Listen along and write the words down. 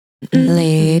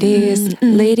Ladies,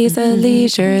 ladies of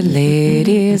leisure,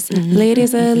 ladies,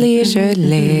 ladies of leisure,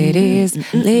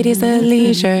 ladies, ladies of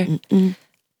leisure,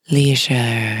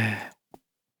 leisure.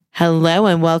 Hello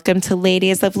and welcome to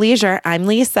Ladies of Leisure. I'm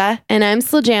Lisa. And I'm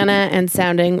Slajana and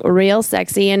sounding real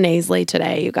sexy and nasally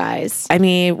today, you guys. I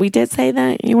mean, we did say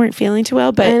that you weren't feeling too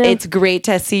well, but it's great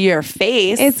to see your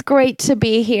face. It's great to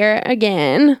be here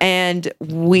again. And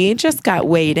we just got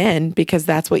weighed in because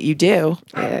that's what you do.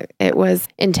 It was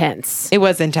intense. It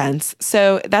was intense.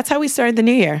 So that's how we started the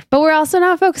new year. But we're also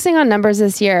not focusing on numbers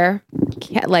this year,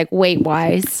 like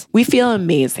weight-wise. We feel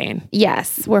amazing.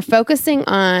 Yes, we're focusing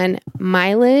on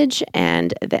mileage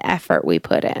and the effort we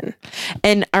put in.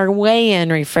 And our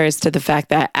weigh-in refers to the fact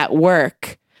that at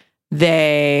work,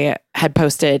 they had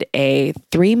posted a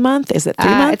 3-month, is it 3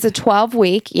 months? It's a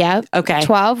 12-week, yep. Okay.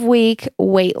 12-week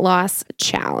weight loss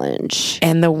challenge.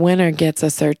 And the winner gets a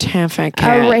certificate.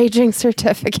 A raging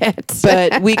certificate.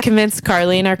 But we convinced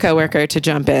Carly and our coworker to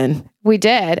jump in. We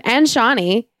did. And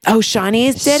Shawnee. Oh,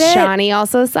 Shawnee did it? Shawnee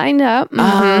also signed up.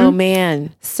 Mm-hmm. Oh,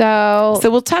 man. So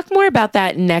we'll talk more about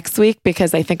that next week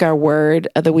because I think our word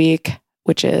of the week,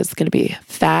 which is going to be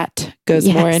fat, goes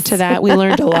more into that. We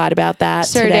learned a lot about that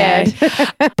today.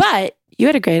 Did. But you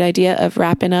had a great idea of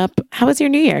wrapping up. How was your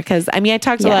new year? Because, I mean, I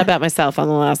talked a lot about myself on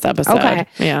the last episode. Okay.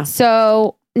 Yeah.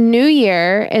 So New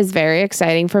Year is very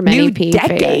exciting for many people.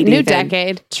 New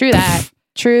decade. True that.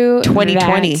 True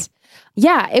 2020. That.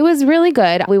 Yeah, it was really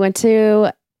good. We went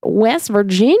to West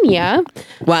Virginia.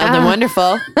 Wild and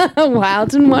wonderful.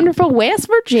 Wild and wonderful West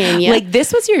Virginia. Like,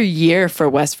 this was your year for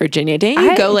West Virginia. Didn't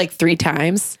you go like 3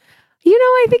 times? You know,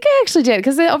 I think I actually did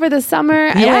because over the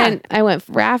summer I went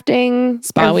rafting.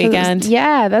 Spa weekend.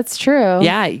 Yeah, that's true.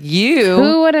 Yeah, you.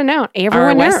 Who would have known?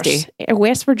 Everyone knows.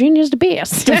 West Virginia's the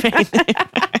best.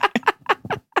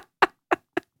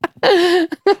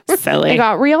 Silly. They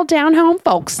got real down-home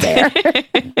folks there.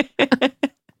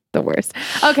 The worst.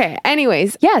 Okay.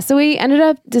 Anyways, yeah. So we ended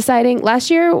up deciding last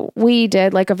year we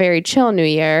did like a very chill New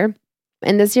Year.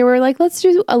 And this year we're like, let's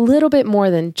do a little bit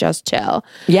more than just chill.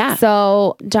 Yeah.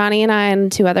 So Johnny and I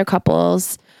and 2 other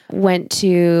couples went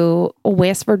to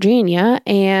West Virginia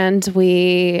and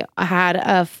we had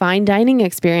a fine dining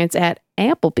experience at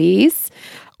Applebee's.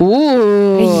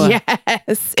 Ooh.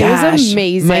 Yes. Gosh, it was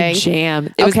amazing. My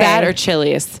jam. It was that or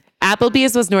Chili's.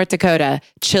 Applebee's was North Dakota.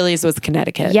 Chili's was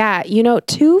Connecticut. Yeah.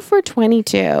 2 for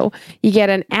 $22. You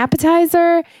get an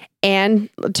appetizer and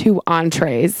 2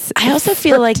 entrees. I also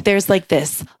feel like there's like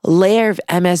this layer of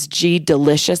MSG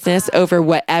deliciousness over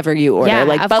whatever you order. Yeah,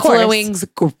 like Buffalo wings,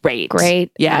 great.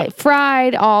 Great. Yeah.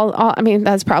 Fried, all, I mean,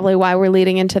 that's probably why we're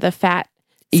leading into the fat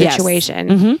situation.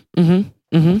 Yes. Mm-hmm. Mm-hmm.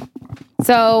 Mm-hmm.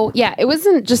 So yeah, it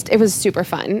was super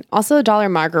fun. Also $1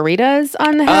 margaritas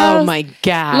on the house. Oh my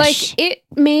gosh. Like it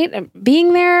made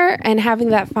being there and having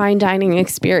that fine dining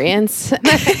experience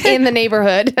in the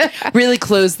neighborhood. Really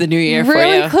closed the new year for you.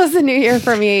 Really closed the new year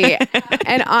for me.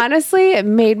 And honestly, it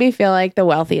made me feel like the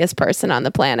wealthiest person on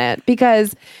the planet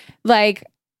because like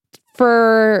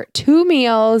for 2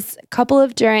 meals, a couple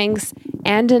of drinks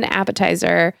and an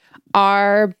appetizer,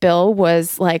 our bill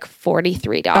was like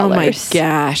 $43. Oh my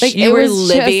gosh. Like, you were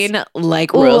living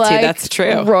like royalty. That's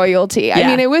true. Royalty. Yeah. I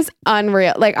mean, it was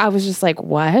unreal. Like, I was just like,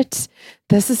 what?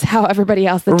 This is how everybody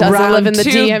else that doesn't live in the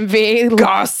DMV.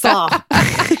 Gossip.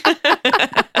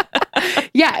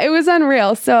 Yeah, it was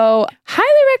unreal. So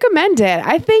highly recommend it.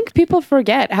 I think people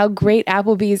forget how great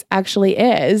Applebee's actually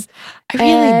is. I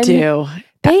really do.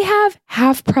 They have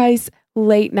half price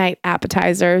late night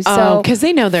appetizers. So because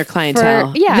they know their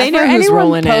clientele. They know who's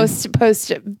rolling post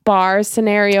bar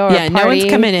scenario. Or no one's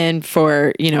coming in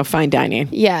for fine dining.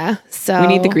 Yeah, so we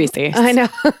need the greasy. I know.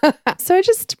 So I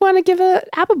just want to give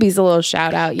Applebee's a little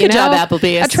shout out. Good job,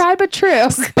 Applebee's. A tried but true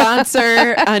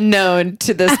Sponsor unknown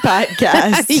to this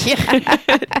podcast. Yeah.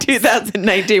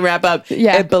 2019 wrap up.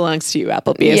 Yeah, it belongs to you,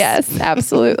 Applebee's. Yes,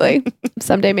 absolutely.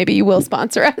 Someday maybe you will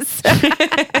sponsor us.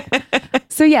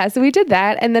 So we did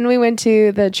that, and then we went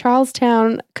to the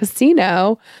Charlestown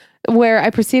Casino, where I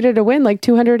proceeded to win like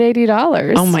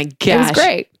 $280. Oh my gosh, it was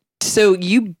great. So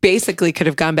you basically could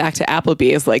have gone back to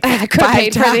Applebee's like I could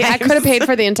have paid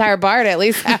for the entire bar to at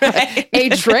least have a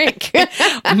drink.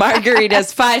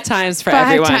 Margaritas 5 times for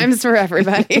everyone. 5 times for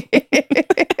everybody.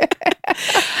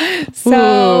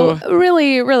 So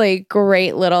really, really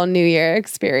great little New Year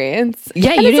experience.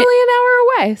 Yeah, and it's only an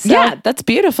hour away. So. Yeah, that's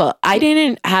beautiful. I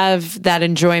didn't have that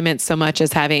enjoyment so much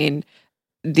as having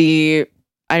the,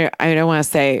 I don't want to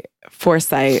say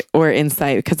foresight or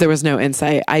insight because there was no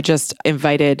insight. I just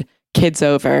invited kids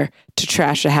over to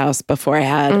trash a house before I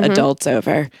had Mhm. adults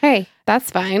over. Hey,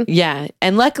 that's fine. Yeah.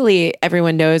 And luckily,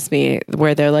 everyone knows me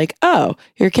where they're like, oh,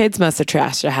 your kids must have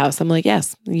trashed a house. I'm like,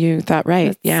 yes, you thought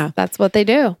right. Yeah. That's what they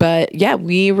do. But yeah,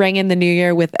 we rang in the new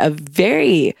year with a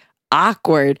very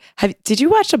awkward. Did you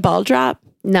watch a ball drop?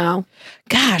 No.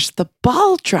 Gosh, the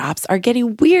ball drops are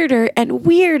getting weirder and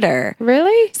weirder.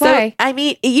 Really? So, Why? I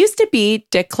mean, it used to be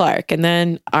Dick Clark and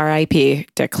then RIP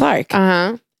Dick Clark.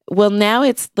 Uh-huh. Well, now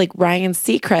it's like Ryan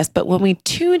Seacrest. But when we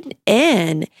tuned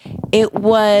in, it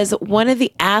was one of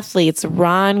the athletes,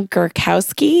 Ron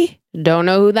Gurkowski. Don't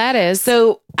know who that is.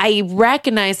 So I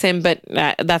recognize him, but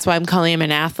that's why I'm calling him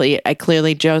an athlete. I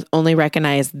clearly only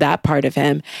recognize that part of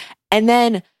him. And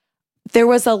then there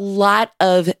was a lot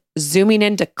of zooming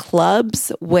into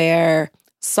clubs where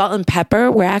Salt and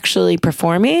Pepper were actually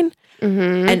performing.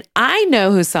 Mhm. And I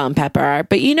know who Salt and Pepper are,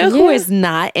 but you know who Yeah. is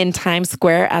not in Times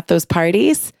Square at those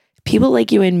parties? People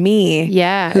like you and me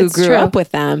Yeah, who it's grew true. up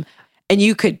with them. And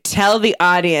you could tell the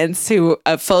audience who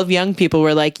full of young people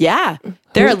were like, yeah,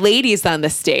 there are ladies on the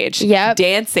stage Yep.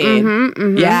 dancing. Mhm,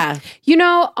 mhm. Yeah. You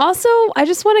know, also, I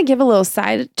just want to give a little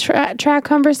side track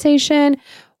conversation.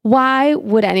 Why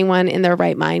would anyone in their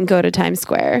right mind go to Times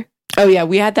Square? Oh yeah,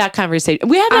 we had that conversation.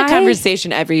 We have that I-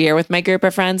 conversation every year with my group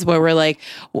of friends where we're like,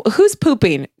 who's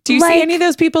pooping? Do you Like- see any of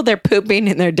those people? They're pooping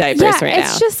in their diapers Yeah, right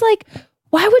it's now. just like,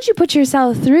 why would you put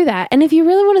yourself through that? And if you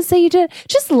really want to say you did,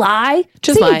 just lie.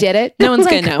 Just say lie. you did it. No one's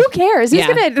Like, gonna know. Who cares? Who's Yeah.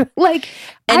 gonna like?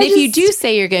 And I if you just- do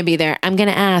say you're going to be there, I'm going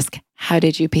to ask, how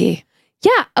did you pee?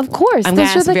 yeah, of course. I'm going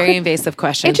Those to are ask the very invasive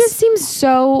questions. It just seems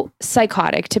so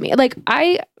psychotic to me. Like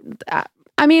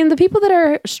I mean, the people that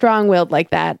are strong-willed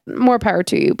like that, more power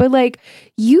to you. But like,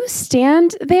 you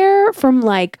stand there from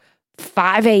like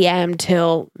 5 a.m.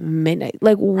 till midnight.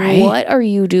 Like, Right. what are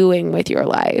you doing with your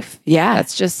life? yeah.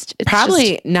 That's just it's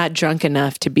Probably just- not drunk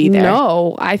enough to be there.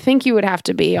 no. I think you would have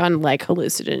to be on like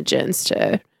hallucinogens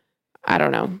to, I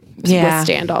don't know, Yeah.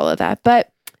 withstand all of that. But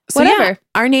So whatever. yeah,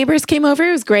 our neighbors came over.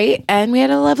 It was great. And we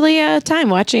had a lovely time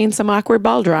watching some awkward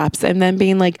ball drops and then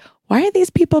being like, why are these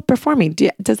people performing?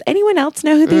 Does anyone else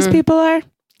know who these people are?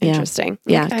 Yeah. Interesting.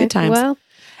 Yeah, good times. Well,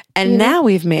 And you know. now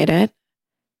we've made it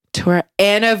to our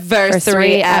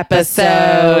anniversary Anniversary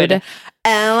episode.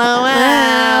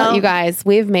 LOL. You guys,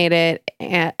 we've made it.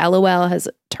 LOL has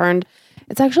turned.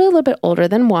 It's actually a little bit older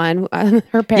than one. Her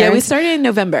parents. Yeah, we started in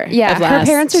November. Yeah, of her last-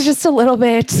 parents are just a little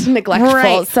bit neglectful.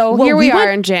 Right. So Well, here we we are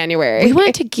want- in January. We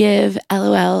want to give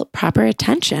LOL proper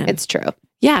attention. It's true.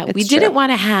 Yeah, we it's didn't true.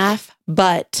 want to half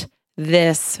but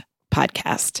this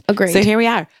podcast. Agreed. So here we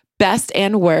are. Best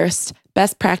and worst.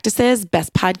 Best practices,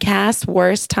 best podcasts,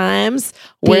 worst times,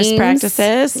 worst Themes.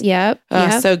 practices. Yep. Oh,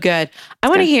 yep. so good. I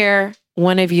want to good. hear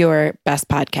one of your best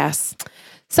podcasts.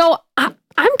 So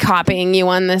I'm copying you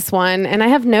on this one, and I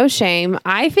have no shame.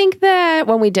 I think that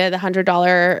when we did the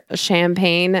 $100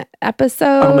 champagne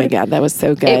episode, Oh my God, that was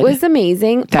so good. it was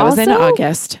amazing. That was in Also,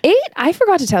 August. I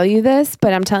forgot to tell you this,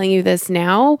 but I'm telling you this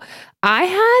now. I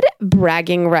had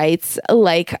bragging rights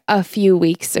like a few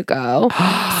weeks ago.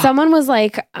 Someone was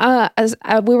like,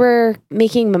 we were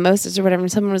making mimosas or whatever,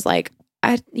 and someone was like,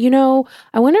 I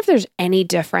wonder if there's any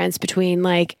difference between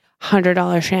like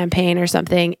 $100 champagne or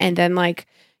something and then like,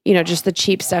 just the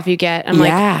cheap stuff you get. I'm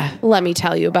Yeah. like, let me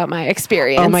tell you about my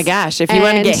experience. Oh my gosh. If you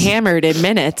want to get And- hammered in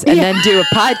minutes and then do a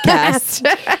podcast,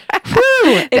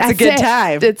 whew, it's a That's good it.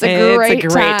 time. It's a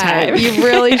great time. You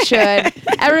really should.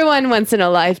 Everyone once in a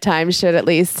lifetime should at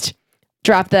least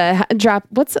drop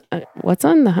what's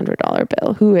on the $100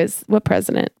 bill? What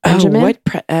president? Benjamin? Oh, what?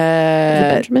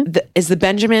 Benjamin? Is the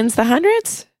Benjamins the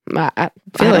hundreds? I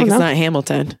feel don't like it's know. not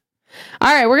Hamilton.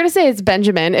 All right, we're gonna say it's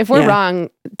Benjamin. If we're Yeah. wrong,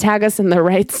 tag us in the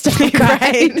right stuff.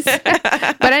 guys.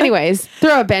 But anyways,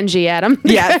 throw a Benji at him.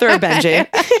 Yeah, throw a Benji.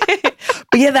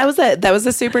 But yeah, that was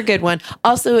a super good one.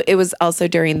 Also, it was also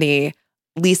during the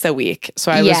Lisa week.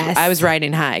 So Yes. I was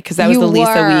riding high because that was You the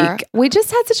Lisa were. week. We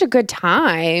just had such a good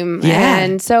time. Yeah.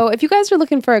 And so if you guys are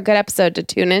looking for a good episode to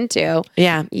tune into,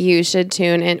 Yeah. you should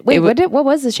tune in. Wait, what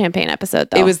was the champagne episode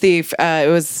though? It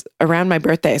was around my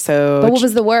birthday. So But what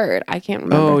was the word? I can't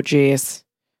remember. oh geez.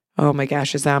 Oh my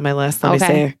gosh, is that on my list? Let me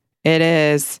Okay. see. It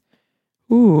is.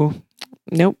 Ooh.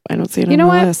 Nope, I don't see it You on know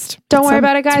the what? list. Don't It's worry on-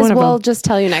 about it, it's guys. one of We'll them. just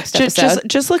tell you next Just, episode.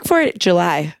 just look for it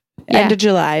July. Yeah. End of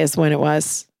July is when it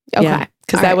was. Okay.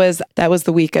 Because All that was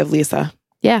the week of Lisa.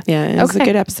 Yeah. Yeah. It was a Okay.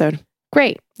 good episode.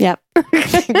 Great. Yep.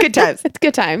 Good times. It's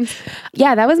good times.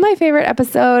 Yeah, that was my favorite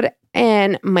episode.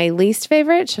 And my least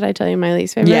favorite, should I tell you my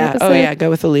least favorite Yeah. episode? Oh yeah. Go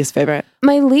with the least favorite.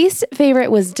 My least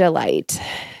favorite was Delight.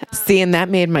 See, and that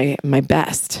made my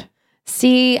best.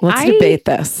 See, Let's debate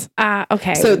this.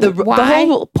 Okay. So the Why?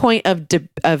 whole point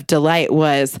of Delight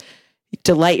was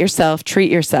delight yourself,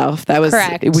 treat yourself. That was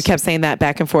Correct. We kept saying that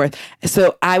back and forth.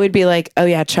 So I would be like, oh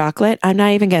yeah, chocolate. I'm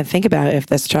not even going to think about if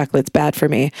this chocolate's bad for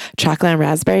me. Chocolate and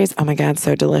raspberries. Oh my God,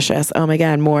 so delicious. Oh my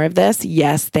God, more of this.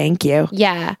 Yes, thank you.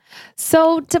 Yeah.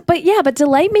 So, but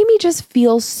Delight made me just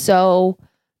feel so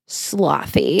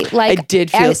slothy. Like I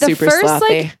did feel super the first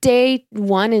slothy. like day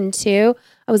 1 and 2,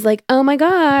 I was like, oh my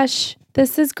gosh,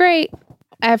 this is great.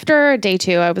 After day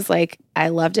 2, I was like, I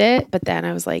loved it. But then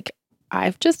I was like,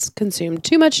 I've just consumed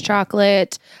too much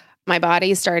chocolate. My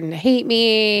body's starting to hate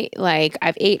me. Like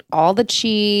I've ate all the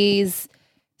cheese.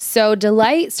 So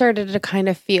Delight started to kind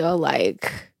of feel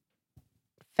like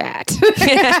fat.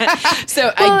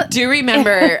 So I do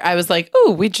remember I was like,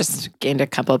 oh, we just gained a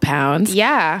couple of pounds.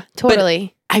 Yeah,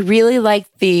 totally. I really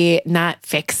liked the not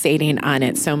fixating on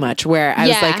it so much, where I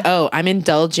was like, oh, I'm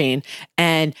indulging,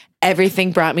 and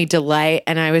everything brought me delight,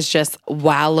 and I was just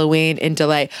wallowing in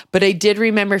delight. But I did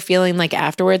remember feeling like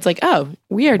afterwards, like, oh,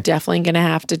 we are definitely going to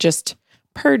have to just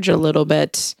purge a little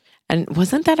bit. And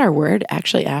wasn't that our word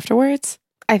actually afterwards?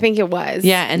 I think it was.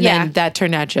 Yeah. And then that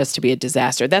turned out just to be a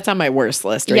disaster. That's on my worst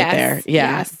list right there.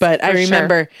 Yeah. Yes, but I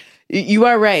remember you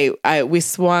are right. We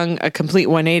swung a complete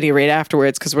 180 right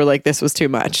afterwards because we're like, this was too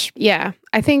much. Yeah.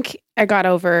 I think I got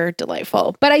over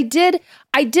Delightful. But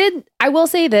I will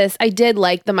say this. I did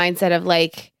like the mindset of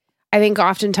like, I think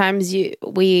oftentimes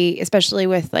we, especially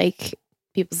with like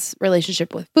people's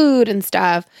relationship with food and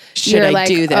stuff. Should I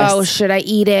do this? Oh, should I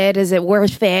eat it? Is it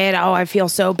worth it? Oh, I feel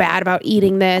so bad about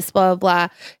eating this, blah, blah,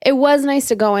 blah. It was nice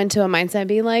to go into a mindset and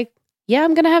be like, yeah,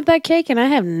 I'm going to have that cake and I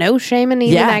have no shame in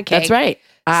eating that cake. That's right.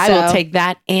 I will take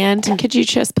that. And could you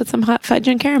just put some hot fudge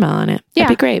and caramel on it? Yeah.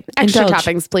 That'd be great. Extra Indulge.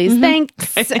 toppings, please.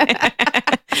 Thanks.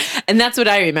 And that's what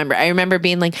I remember. I remember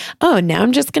being like, oh, now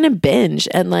I'm just going to binge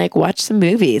and like watch some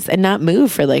movies and not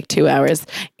move for like 2 hours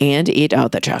and eat all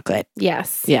the chocolate.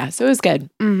 Yes. Yeah. So it was good,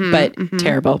 but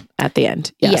terrible at the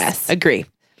end. Yes. Agree.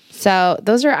 So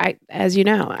those are, as you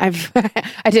know,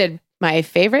 I did my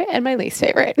favorite and my least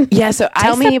favorite. Yeah. So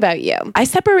tell me about you. I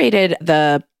separated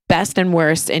the best and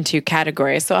worst into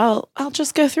categories. So I'll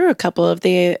just go through a couple of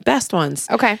the best ones.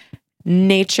 Okay.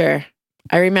 Nature.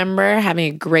 I remember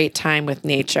having a great time with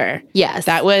nature. Yes.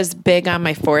 That was big on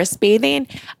my forest bathing.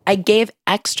 I gave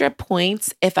extra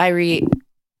points if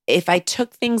I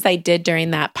took things I did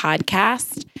during that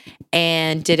podcast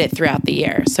and did it throughout the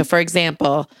year. So for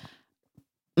example,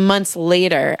 months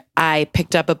later, I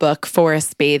picked up a book,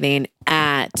 Forest Bathing,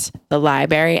 at the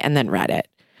library and then read it.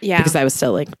 Yeah. Because I was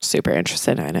still like super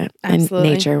interested in it. Absolutely.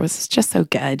 And nature was just so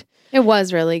good. It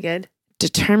was really good.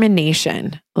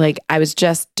 Determination. Like I was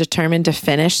just determined to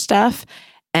finish stuff.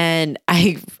 And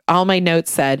all my notes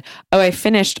said, oh, I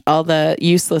finished all the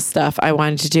useless stuff I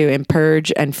wanted to do in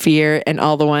Purge and Fear and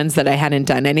all the ones that I hadn't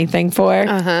done anything for.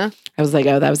 Uh-huh. I was like,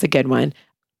 oh, that was a good one.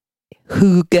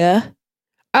 Hygge.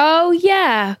 Oh,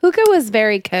 yeah. Hygge was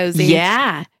very cozy.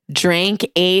 Yeah. Drank,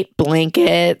 ate,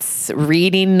 blankets,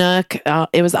 reading nook.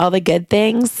 It was all the good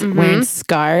things, wearing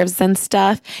scarves and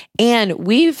stuff. And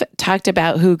we've talked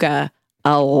about Hygge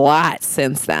a lot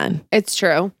since then. It's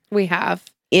true. We have.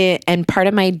 And part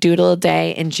of my doodle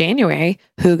day in January,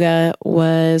 Hygge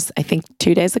was, I think,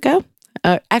 2 days ago.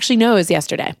 Actually, no, it was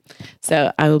yesterday.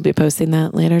 So I will be posting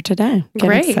that later today.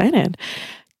 Get excited.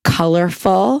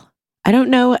 Colorful. I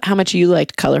don't know how much you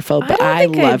liked colorful, but I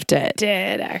loved it.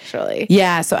 Did actually.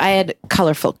 Yeah. So I had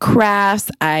colorful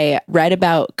crafts. I read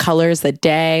about colors a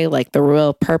day, like the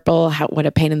royal purple, what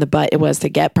a pain in the butt it was to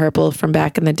get purple from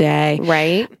back in the day.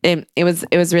 Right. It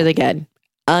was really good.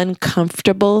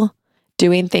 Uncomfortable,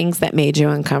 doing things that made you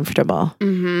uncomfortable.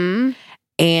 Mm-hmm.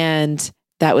 And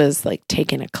that was like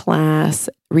taking a class,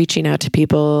 reaching out to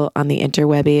people on the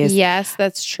interwebbies. Yes,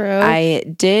 that's true. I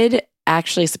did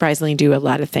actually surprisingly do a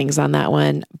lot of things on that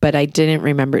one, but I didn't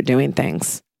remember doing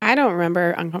things. I don't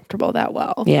remember uncomfortable that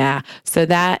well. Yeah. So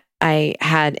that I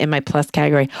had in my plus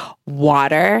category.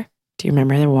 Water. Do you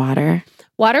remember the water?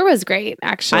 Water was great,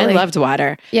 actually. I loved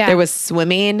water. Yeah. There was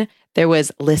swimming. There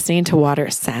was listening to water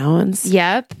sounds.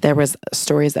 Yep. There was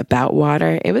stories about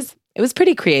water. It was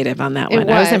pretty creative on that one.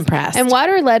 I was impressed. And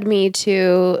water led me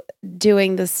to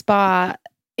doing the spa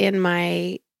in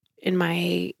my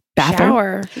bathroom?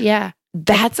 shower. Yeah.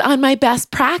 That's on my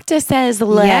best practices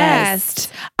list.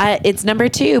 Yes. It's number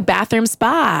 2, bathroom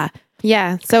spa.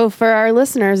 Yeah. So for our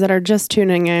listeners that are just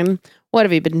tuning in, what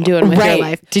have you been doing with your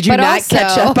life? Did you not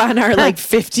catch up on our like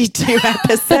 52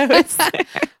 episodes?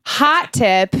 Hot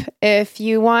tip, if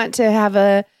you want to have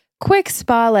a quick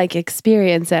spa-like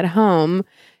experience at home,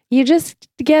 you just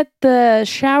get the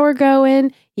shower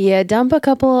going, you dump a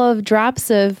couple of drops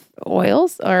of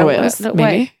oils,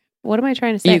 maybe. What am I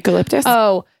trying to say? Eucalyptus?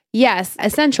 Oh, Yes,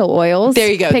 essential oils.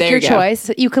 There you go. Pick There your you go. choice.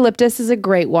 Eucalyptus is a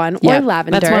great one, Yeah, or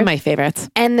lavender. That's one of my favorites.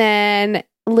 And then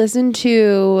listen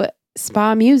to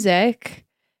spa music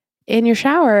in your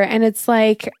shower, and it's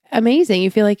like amazing.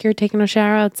 You feel like you're taking a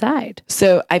shower outside.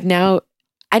 So I don't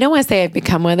want to say I've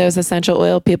become one of those essential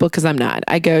oil people because I'm not.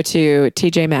 I go to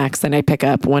TJ Maxx and I pick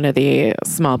up one of the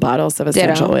small bottles of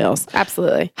essential Ditto. oils.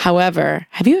 Absolutely. However,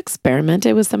 have you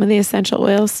experimented with some of the essential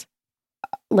oils?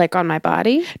 Like on my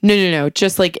body? No.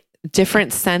 Just like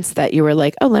different scents that you were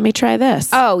like, oh, let me try this.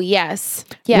 Oh, yes.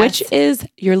 Yes. Which is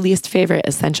your least favorite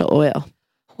essential oil?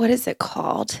 What is it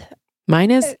called?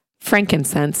 Mine is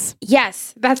frankincense.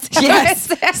 Yes, that's Yes.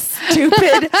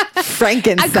 Stupid I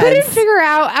frankincense. couldn't figure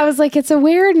out. I was like, it's a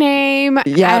weird name.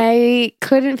 Yeah. I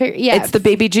couldn't figure. Yeah, It's the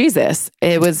baby Jesus.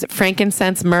 It was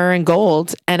frankincense, myrrh, and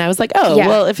gold. And I was like, oh, Yeah.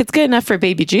 well, if it's good enough for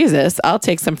baby Jesus, I'll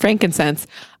take some frankincense.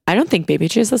 I don't think baby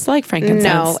Jesus like frankincense.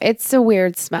 No, it's a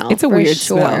weird smell. It's a for weird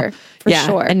sure. smell. For Yeah.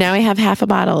 sure. And now I have half a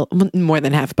bottle, more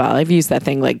than half a bottle. I've used that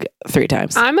thing like 3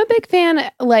 times. I'm a big fan.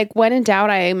 Like when in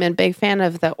doubt, I am a big fan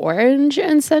of the orange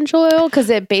essential oil because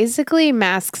it basically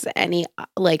masks any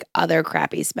like other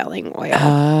crappy smelling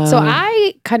oil. So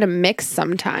I kind of mix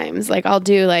sometimes. Like I'll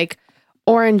do like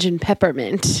orange and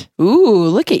peppermint. Ooh,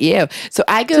 look at you. So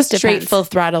I go Just straight depends. full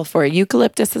throttle for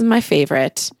eucalyptus is my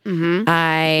favorite. Mm-hmm.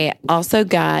 I also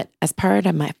got, as part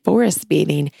of my forest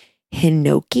bathing,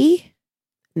 hinoki.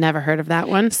 Never heard of that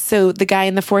one. So the guy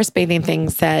in the forest bathing thing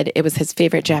said it was his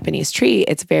favorite Japanese tree.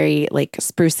 It's very like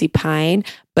sprucey pine,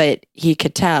 but he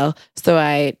could tell. So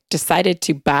I decided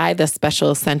to buy the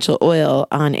special essential oil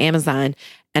on Amazon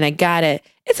and I got it.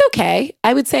 It's okay.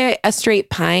 I would say a straight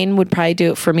pine would probably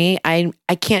do it for me. I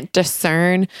can't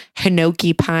discern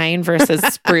hinoki pine versus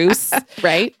spruce,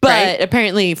 Right. but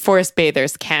apparently forest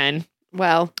bathers can.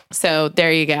 Well, So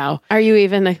there you go. are you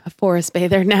even a forest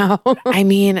bather now? I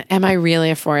mean, am I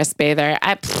really a forest bather?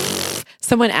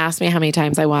 Someone asked me how many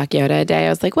times I walk Yoda a day. I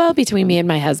was like, well, between me and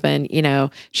my husband,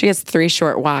 she has 3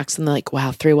 short walks. And they're like,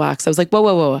 wow, 3 walks. I was like,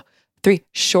 whoa. 3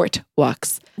 short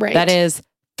walks. Right. That is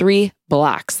 3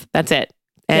 blocks. That's it.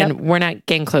 And we're not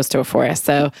getting close to a forest.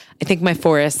 So I think my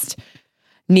forest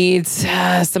needs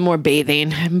some more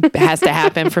bathing. It has to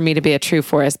happen for me to be a true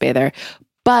forest bather.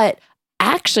 But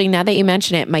actually, now that you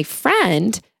mention it, my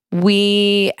friend,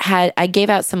 I gave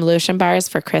out some lotion bars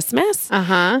for Christmas.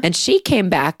 Uh-huh. And she came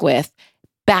back with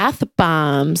bath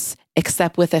bombs,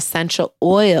 except with essential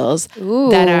oils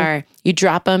that are, you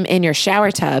drop them in your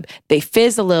shower tub. They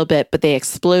fizz a little bit, but they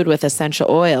explode with essential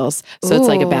oils. So it's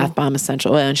like a Ooh. bath bomb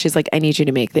essential oil. And she's like, I need you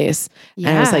to make these. And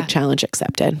I was Yeah. like, challenge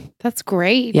accepted. That's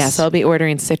great. Yeah. So I'll be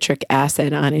ordering citric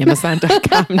acid on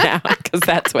Amazon.com now because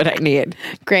that's what I need.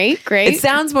 Great. It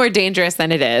sounds more dangerous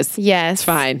than it is. Yes. It's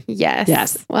fine. Yes.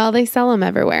 Yes. Well, they sell them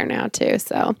everywhere now too.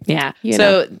 So Yeah. You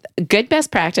So good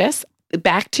best practice.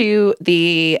 Back to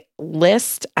the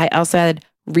list. I also had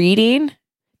reading.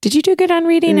 Did you do good on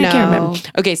reading? I can't No. remember.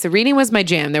 Okay. So reading was my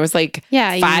jam. There was like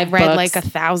yeah, you 5 read books. like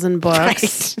 1,000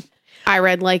 books. Right. I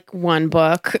read like 1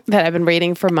 book that I've been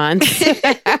reading for months.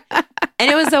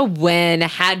 And it was a win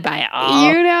had by all.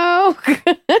 You know?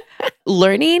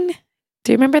 Learning.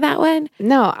 Do you remember that one?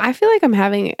 No, I feel like I'm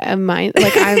having a mind.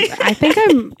 Like I think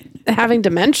I'm having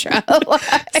dementia.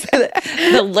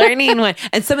 The learning one.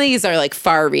 And some of these are like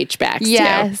far reach backs too.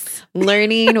 Yes.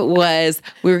 Learning was,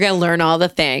 we were going to learn all the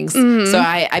things. Mhm. So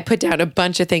I put down a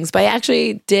bunch of things, but I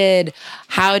actually did,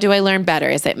 how do I learn better?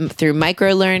 Is it through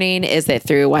micro learning? Is it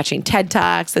through watching TED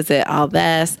Talks? Is it all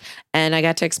this? And I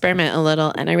got to experiment a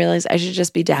little and I realized I should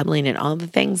just be dabbling in all the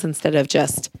things instead of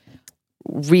just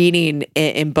reading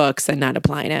it in books and not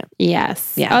applying it.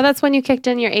 Yes. Yeah. Oh, that's when you kicked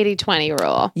in your 80-20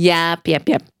 rule. Yep.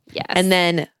 Yes. And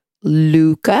then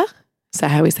Luca. Is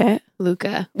that how we say it?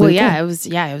 Luca. Well, Luca.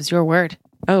 yeah, it was your word.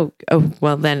 Oh,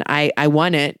 well then I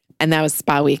won it. And that was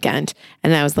spa weekend.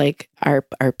 And that was like our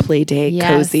play date,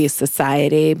 Yes. cozy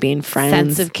society, being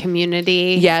friends. Sense of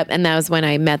community. Yep. And that was when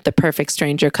I met the perfect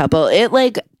stranger couple. It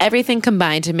like everything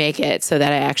combined to make it so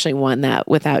that I actually won that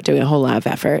without doing a whole lot of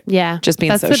effort. Yeah. Just being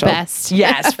That's social. the best.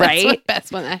 Yes, That's right? the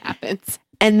best when that happens.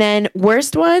 And then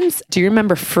worst ones. Do you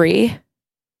remember free?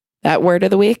 That word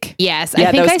of the week? Yes. Yeah,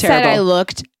 I think that I was said terrible.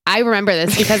 I remember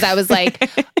this because I was like,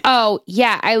 oh,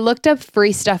 yeah, I looked up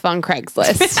free stuff on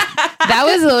Craigslist. That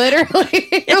was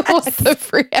literally what the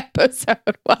free episode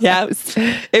was. Yeah.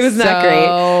 It was not great.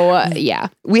 So, yeah.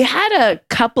 We had a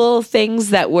couple things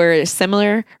that were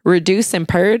similar, reduce and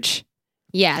purge.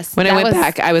 Yes. When I that went was-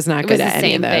 back, I was not it good was at the any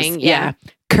same of those. thing, yeah.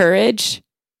 Courage.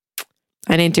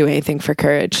 I didn't do anything for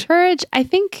courage. Courage, I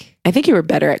think. I think you were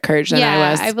better at courage than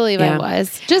I was. I believe Yeah. I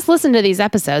was. Just listen to these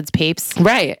episodes, peeps.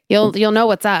 Right. You'll know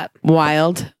what's up.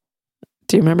 Wild.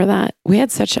 Do you remember that? We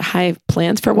had such high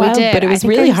plans for a We while, did. but it I was think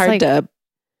really I was hard like- to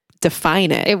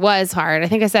define it. It was hard. I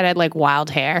think I said I had like wild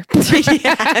hair.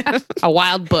 Yeah. A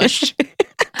wild bush.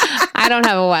 I don't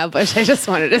have a wild bush. I just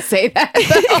wanted to say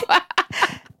that.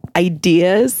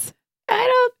 Ideas.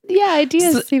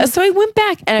 Ideas. So I went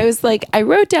back and I was like, I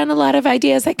wrote down a lot of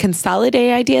ideas. I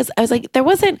consolidated ideas. I was like, there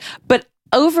wasn't, but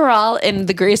overall, in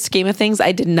the great scheme of things,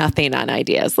 I did nothing on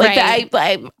ideas. Like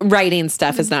Right. writing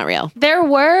stuff is not real. There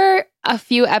were a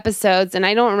few episodes, and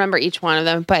I don't remember each one of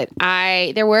them, but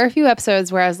there were a few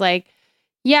episodes where I was like,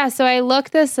 yeah, so I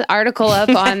looked this article up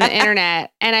on the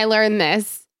internet and I learned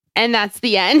this, and that's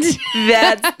the end.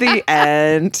 That's the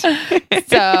end.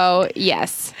 So,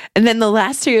 yes. And then the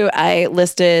last two I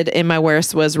listed in my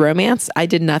worst was romance. I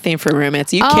did nothing for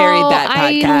romance. You carried that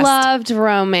podcast. I loved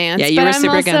romance. Yeah, you but were I'm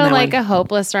super good on also that like one. a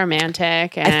hopeless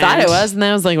romantic. I thought it was, and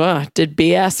then I was like, "Whoa, did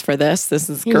BS for this? This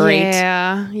is great."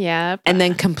 Yeah. And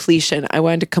then completion. I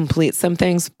wanted to complete some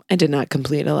things. I did not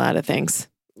complete a lot of things.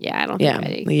 Yeah, I don't Yeah,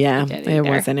 think I yeah, did it either.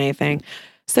 wasn't anything.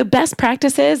 So best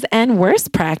practices and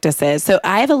worst practices. So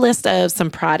I have a list of some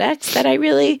products that I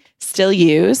really still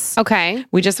use. Okay.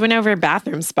 We just went over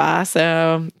bathroom spa,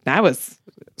 so that was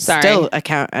Sorry. still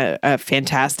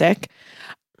fantastic.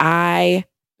 I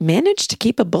managed to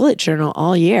keep a bullet journal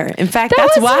all year. In fact, That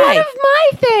that's was why one of my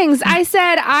things. I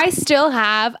said I still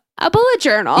have a bullet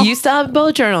journal. you still have a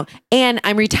bullet journal. And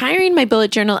I'm retiring my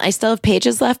bullet journal. I still have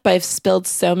pages left, but I've spilled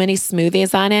so many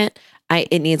smoothies on it.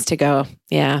 It needs to go.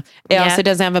 Yeah. It Yeah. also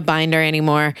doesn't have a binder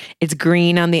anymore. It's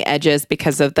green on the edges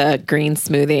because of the green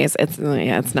smoothies.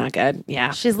 It's not good.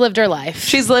 Yeah. She's lived her life.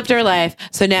 She's lived her life.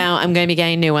 So now I'm going to be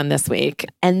getting a new one this week.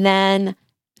 And then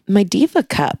my Diva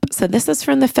Cup. So this is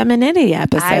from the Femininity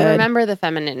episode. I remember the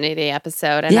femininity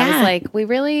episode, and I Yeah. was like,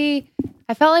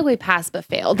 I felt like we passed but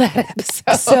failed that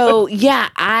episode. So yeah,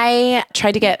 I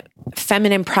tried to get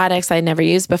feminine products I'd never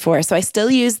used before. So I still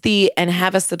use and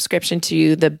have a subscription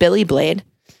to the Billy Blade.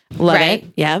 Love Right. it.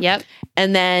 Yeah. Yep.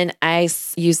 And then I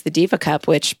use the Diva Cup,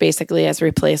 which basically has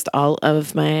replaced all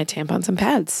of my tampons and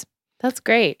pads. That's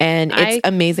great. And it's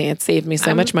amazing. It saved me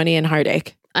so much money and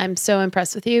heartache. I'm so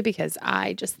impressed with you because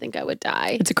I just think I would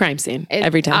die. It's a crime scene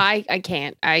every time. I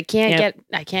can't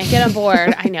get on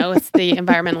board. I know it's the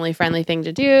environmentally friendly thing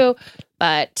to do,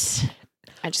 but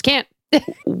I just can't.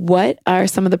 What are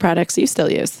some of the products you still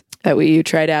use that you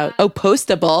tried out? Oh,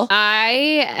 Postable.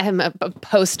 I am a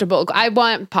postable.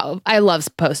 I love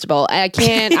postable.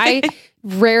 I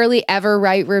rarely ever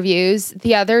write reviews.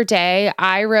 The other day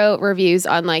I wrote reviews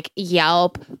on like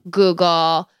Yelp,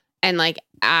 Google, and like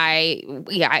I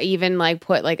even like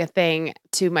put like a thing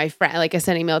to my friend, like I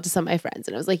sent an email to some of my friends,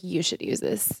 and I was like, you should use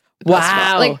this.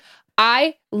 Wow. Like,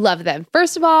 I love them.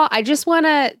 First of all, I just want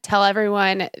to tell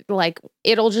everyone, like,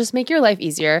 it'll just make your life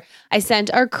easier. I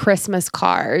sent our Christmas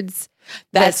cards.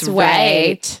 That's this way.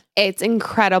 right. It's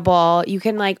incredible. You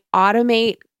can like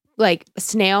automate like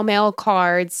snail mail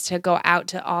cards to go out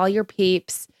to all your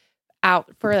peeps out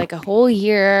for like a whole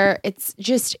year. It's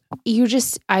just,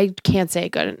 I can't say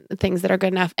good things that are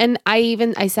good enough. And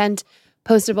I sent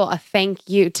Postable a thank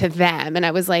you to them. And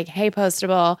I was like, hey,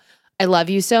 Postable, I love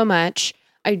you so much.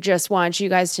 I just want you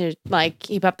guys to like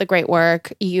keep up the great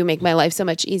work. You make my life so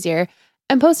much easier.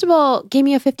 And Postable gave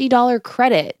me a $50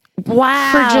 credit.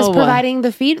 Wow. For just providing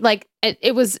the feed. Like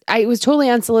it was totally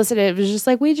unsolicited. It was just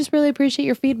like, we just really appreciate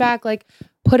your feedback. Like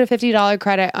put a $50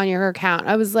 credit on your account.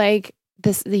 I was like,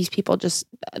 these people just,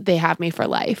 they have me for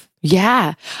life.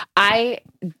 Yeah. I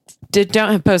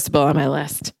don't have Postable on my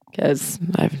list because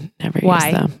I've never Why?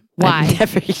 used them. Why? I've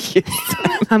never used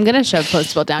them. I'm going to shove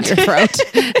Postable down your throat.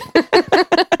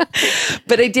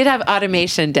 But I did have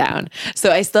automation down.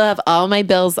 So I still have all my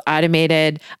bills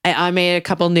automated. I automated a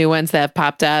couple new ones that have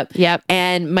popped up. Yep.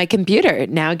 And my computer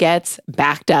now gets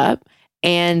backed up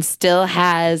and still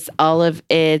has all of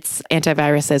its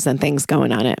antiviruses and things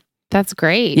going on it. That's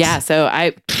great. Yeah. So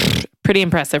pretty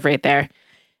impressive right there.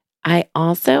 I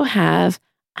also I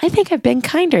think I've been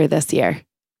kinder this year.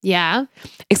 Yeah.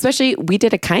 Especially, we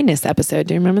did a kindness episode.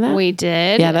 Do you remember that? We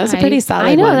did. Yeah, that was a pretty solid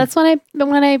I know. one. That's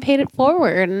when I paid it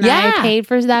forward and Yeah. I paid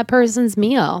for that person's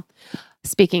meal.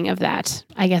 Speaking of that,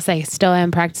 I guess I still am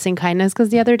practicing kindness because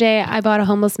the other day I bought a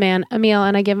homeless man a meal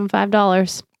and I gave him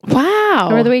 $5 Wow.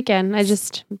 over the weekend.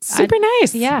 Super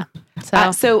nice. Yeah.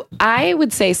 So I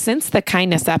would say since the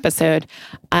kindness episode,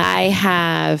 I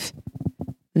have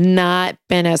not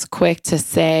been as quick to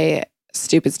say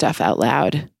stupid stuff out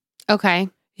loud. Okay.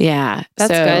 Yeah.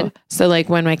 That's good. So like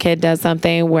when my kid does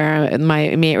something where my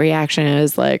immediate reaction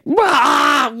is like,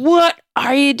 what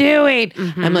are you doing?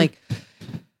 Mhm. I'm like,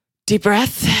 deep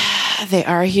breath. They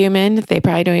are human. They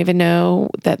probably don't even know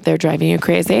that they're driving you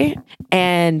crazy.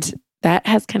 And that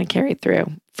has kind of carried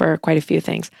through for quite a few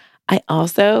things. I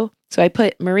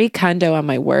put Marie Kondo on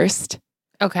my worst.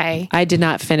 Okay. I did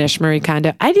not finish Marie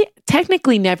Kondo.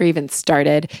 Technically never even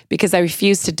started because I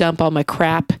refused to dump all my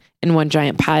crap in one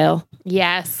giant pile.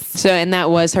 Yes. So, and that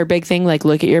was her big thing, like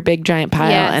look at your big giant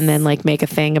pile and then like make a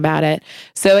thing about it.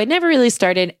 So I never really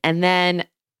started. And then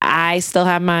I still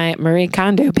have my Marie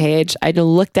Kondo page. I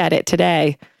looked at it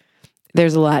today.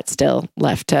 There's a lot still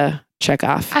left to check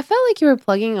off. I felt like you were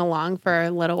plugging along for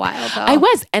a little while though. I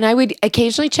was, and I would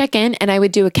occasionally check in and I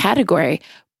would do a category,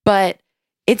 but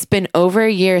it's been over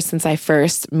a year since I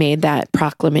first made that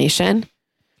proclamation.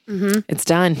 Mm-hmm. It's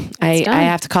done. I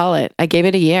have to call it. I gave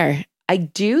it a year. I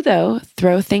do, though,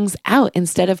 throw things out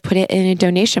instead of put it in a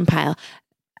donation pile.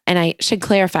 And I should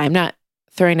clarify, I'm not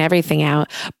throwing everything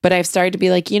out, but I've started to be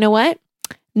like, you know what?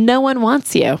 No one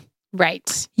wants you.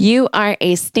 Right. You are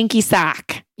a stinky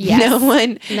sock. Yes.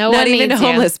 Not even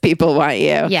homeless people want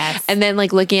you. Yes. And then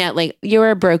like looking at like,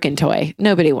 you're a broken toy.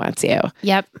 Nobody wants you.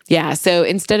 Yep. Yeah. So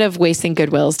instead of wasting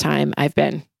Goodwill's time, I've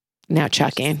been now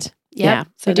chucking. Yep. Yeah.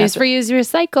 So reduce, reuse,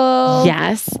 recycle.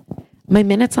 Yes. My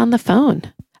minutes on the phone.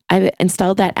 I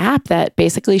installed that app that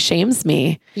basically shames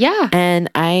me. Yeah. And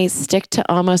I stick to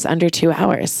almost under 2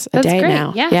 hours a day great.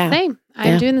 now. Yeah. Same.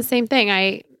 I'm doing the same thing.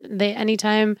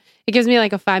 Anytime it gives me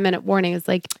like a 5-minute warning, it's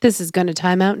like, this is going to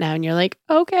time out now. And you're like,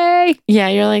 okay. Yeah.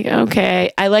 You're like,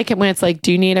 okay. I like it when it's like,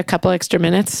 do you need a couple extra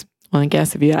minutes? Well, I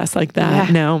guess if you ask like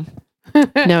that, no.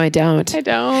 No, I don't. I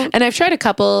don't. And I've tried a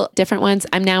couple different ones.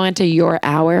 I'm now into Your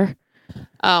Hour.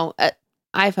 Oh,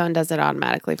 iPhone does it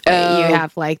automatically for you. You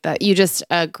have like you just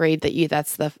agreed that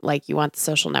that's the, like you want the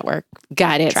social network.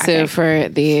 Got it. Tracking. So for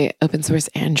the open source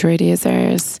Android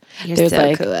users, there's so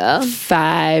like cool.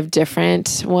 5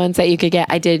 different ones that you could get.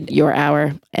 I did Your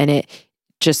Hour and it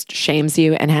just shames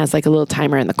you and has like a little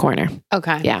timer in the corner.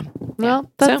 Okay. Yeah. Well,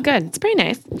 that's good. It's pretty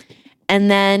nice. And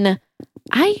then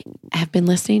I have been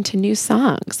listening to new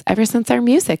songs ever since our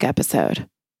music episode.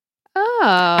 Oh.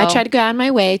 I try to go out of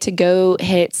my way to go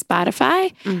hit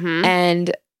Spotify Mm-hmm.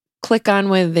 and click on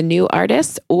one of the new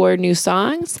artists or new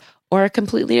songs or a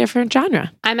completely different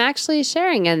genre. I'm actually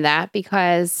sharing in that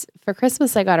because for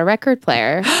Christmas I got a record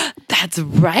player. That's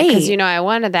right. Because I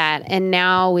wanted that, and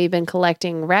now we've been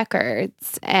collecting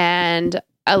records, and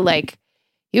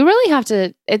you really have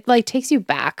to. It like takes you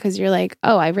back because you're like,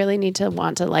 oh, I really need to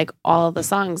want to like all of the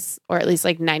songs, or at least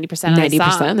like 90% of the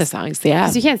songs. 90% of the songs, yeah.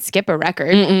 Because you can't skip a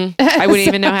record. I wouldn't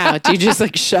even know how. Do you just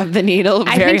like shove the needle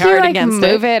very I think hard you, against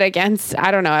move it against.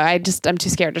 I don't know. I'm too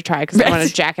scared to try because I want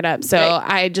to jack it up. So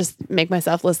I just make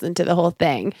myself listen to the whole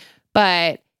thing.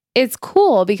 But it's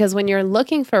cool because when you're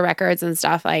looking for records and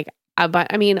stuff, like a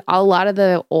lot of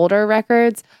the older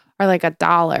records are like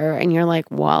 $1 and you're like,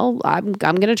 well, I'm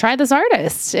going to try this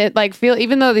artist. It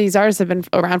even though these artists have been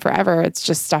around forever, it's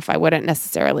just stuff I wouldn't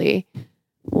necessarily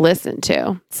listen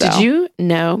to. So. Did you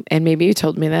know, and maybe you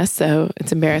told me this, so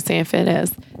it's embarrassing if it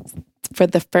is, for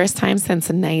the first time since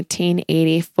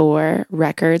 1984,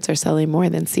 records are selling more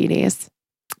than CDs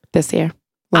this year.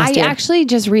 I actually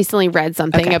just recently read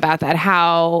something about that,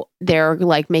 how they're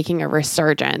like making a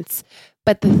resurgence.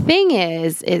 But the thing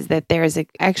is that there's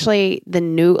actually the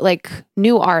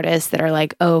new artists that are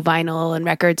like, oh, vinyl and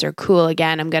records are cool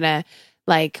again. I'm going to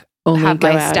like only have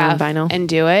go my out stuff on vinyl and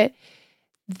do it.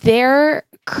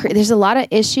 There's a lot of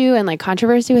issue and like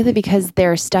controversy with it because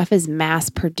their stuff is mass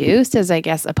produced, as I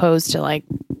guess, opposed to like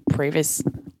previous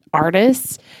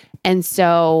artists. And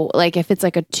so like if it's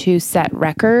like a 2-set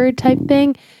record type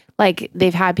thing, like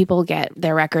they've had people get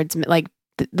their records like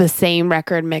the same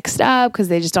record mixed up because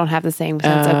they just don't have the same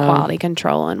sense of quality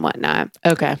control and whatnot.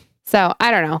 Okay. So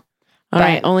I don't know. All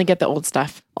right. Only get the old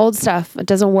stuff. Old stuff. It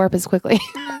doesn't warp as quickly.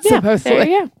 Supposedly. There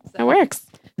you go. That works.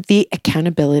 The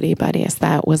accountability buddies.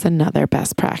 That was another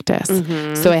best practice.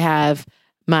 Mm-hmm. So I have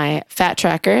my fat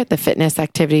tracker, the fitness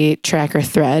activity tracker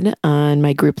thread on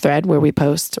my group thread where we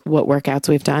post what workouts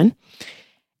we've done.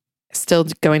 Still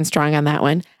going strong on that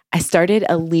one. I started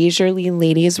a leisurely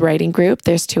ladies writing group.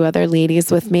 There's 2 other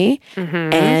ladies with me.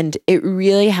 Mm-hmm. And it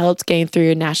really helped getting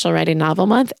through National Writing Novel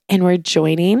Month. And we're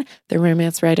joining the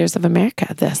Romance Writers of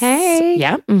America Hey.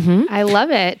 Yeah. Mm-hmm. I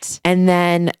love it. And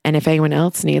if anyone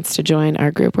else needs to join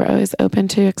our group, we're always open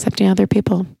to accepting other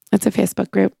people. It's a Facebook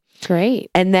group.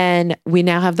 Great. And then we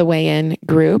now have the weigh-in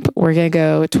group. We're going to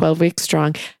go 12 weeks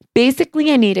strong.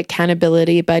 Basically, I need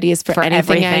accountability buddies for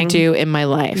anything I everything. do in my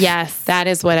life. Yes. That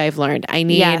is what I've learned. I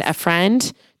need Yes. a friend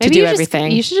to Maybe do you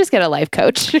everything. You should just get a life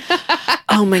coach.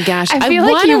 Oh my gosh. I feel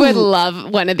like you wanna- would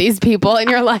love one of these people in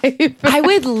your life. I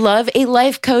would love a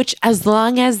life coach as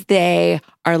long as they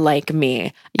are like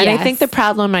me. And I think the Yes.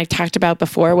 problem I talked about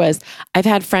before was I've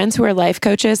had friends who are life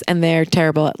coaches and they're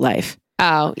terrible at life.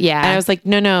 Oh, yeah. And I was like,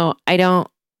 no, I don't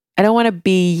want to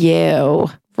be you.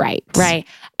 Right. Right.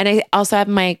 And I also have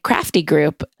my crafty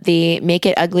group, the Make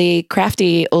It Ugly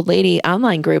Crafty Old Lady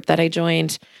online group that I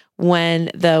joined when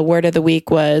the word of the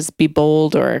week was be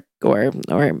bold or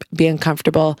be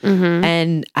uncomfortable. Mhm.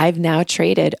 And I've now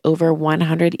traded over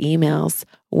 100 emails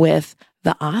with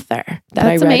the author that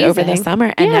That's I read over the amazing.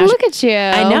 summer. And Yeah, now look at you.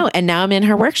 I know. And now I'm in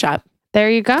her workshop There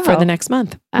you go. for the next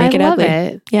month. I Make It love Ugly.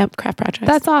 it. Yep. Craft projects.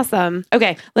 That's awesome.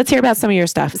 okay. Let's hear about some of your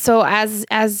stuff. So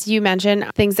as you mentioned,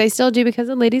 things I still do because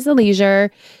of Ladies of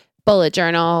Leisure, bullet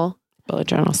journal. Bullet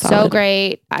journal. So Solid.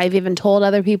 great. I've even told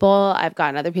other people. I've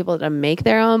gotten other people to make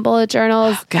their own bullet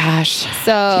journals. Gosh.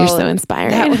 So You're so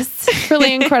inspiring. that was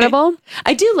really incredible.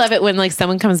 I do love it when like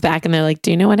someone comes back and they're like,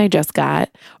 do you know what I just got?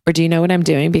 Or do you know what I'm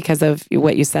doing because of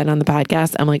what you said on the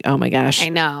podcast? I'm like, oh my gosh. I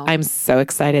know. I'm so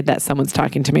excited that someone's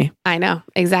talking to me. I know.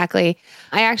 Exactly.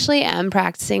 I actually am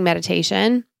practicing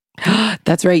meditation.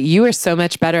 That's right. You are so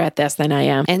much better at this than I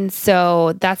am. And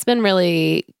so that's been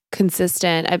really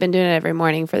consistent. I've been doing it every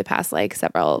morning for the past like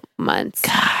several months.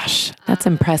 Gosh, that's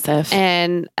impressive.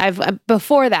 And I've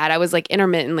before that I was like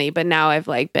intermittently, but now I've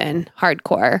like been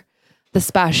hardcore. The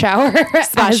spa shower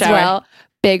as shower. well.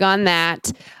 Big on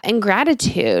that. And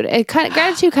gratitude.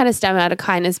 Gratitude kind of stem out of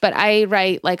kindness, but I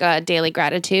write like a daily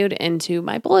gratitude into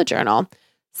my bullet journal.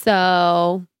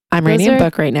 So I'm those reading a are-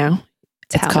 book right now.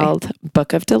 Tell It's me. called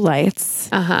Book of Delights.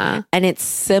 uh-huh. And it's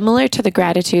similar to the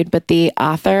gratitude, but the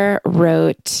author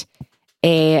wrote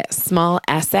a small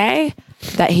essay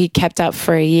that he kept up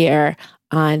for a year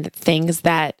on things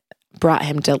that brought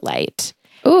him delight.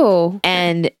 Ooh.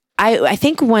 And I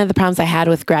think one of the problems I had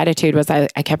with gratitude was I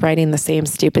kept writing the same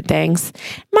stupid things.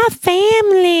 My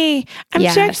family. I'm so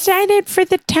Yes. excited for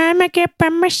the time I get by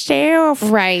myself.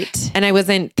 Right. And I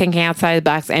wasn't thinking outside the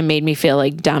box and made me feel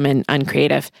like dumb and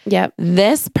uncreative. Yep.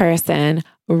 This person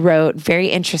wrote very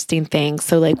interesting things.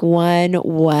 So like one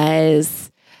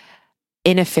was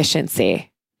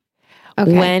inefficiency.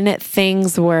 Okay. When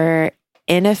things were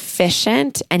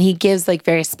inefficient, and he gives like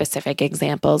very specific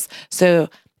examples. So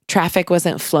traffic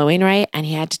wasn't flowing right and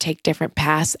he had to take different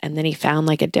paths, and then he found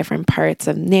like a different parts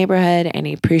of the neighborhood and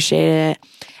he appreciated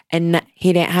it, and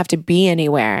he didn't have to be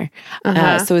anywhere.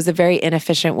 Uh-huh. So it was a very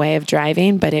inefficient way of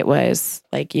driving, but it was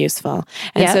like useful.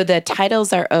 And Yep. so the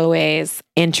titles are always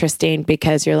interesting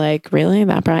because you're like, really?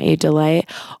 That brought you delight?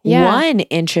 Yeah. One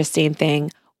interesting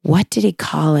thing, what did he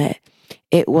call it?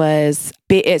 It was,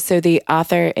 so the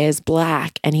author is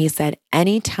Black, and he said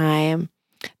anytime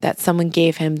that someone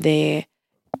gave him the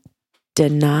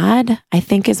nod, I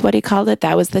think is what he called it.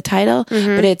 That was the title.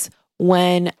 Mhm. But it's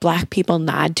when Black people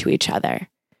nod to each other.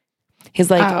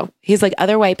 He's like, Oh.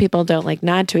 other white people don't like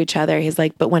nod to each other. He's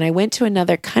like, but when I went to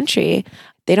another country,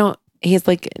 they don't, he's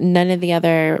like, none of the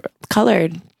other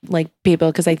colored like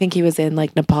people, because I think he was in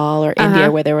like Nepal or India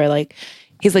where they were like,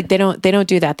 he's like, they don't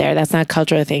do that there. That's not a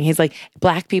cultural thing. He's like,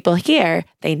 Black people here,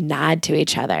 they nod to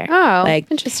each other. Oh, Like,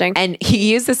 interesting. and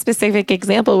he used a specific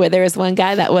example where there was one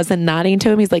guy that wasn't nodding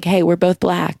to him. He's like, hey, we're both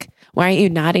Black. Why aren't you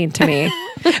nodding to me?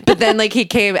 But then like he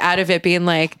came out of it being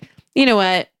like, you know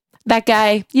what? That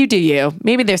guy, you do you.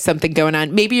 Maybe there's something going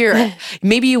on. Maybe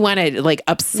you want to like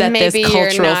upset Maybe this you're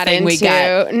cultural not thing we into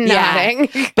got. nodding.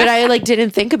 Yeah. But I like didn't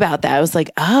think about that. I was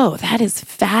like, oh, that is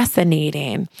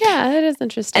fascinating. Yeah, that is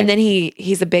interesting. And then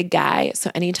he's a big guy. So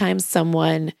anytime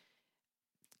someone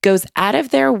goes out of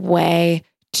their way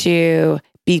to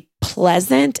be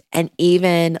pleasant, and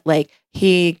even like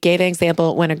he gave an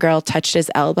example when a girl touched his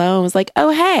elbow and was like, oh,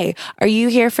 hey, are you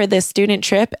here for this student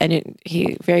trip? And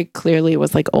he very clearly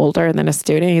was like older than a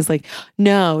student. He's like,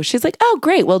 no. She's like, oh,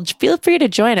 great. Well, feel free to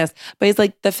join us. But he's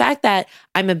like, the fact that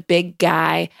I'm a big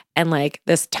guy and like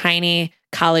this tiny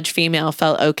college female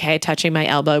felt okay touching my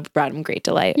elbow brought him great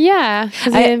delight. yeah,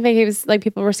 because I didn't think he was like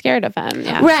people were scared of him.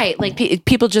 Yeah. Right. Like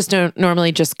people just don't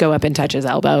normally just go up and touch his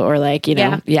elbow or like, you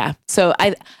know, yeah. So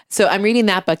I'm reading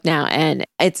that book now, and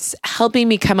it's helping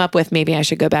me come up with maybe I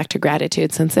should go back to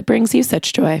gratitude since it brings you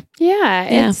such joy.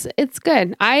 Yeah, it's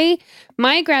good.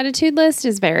 My gratitude list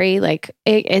is very like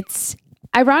it's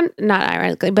not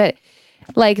ironically, but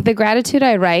like the gratitude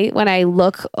I write when I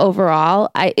look overall,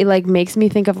 it like makes me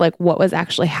think of like what was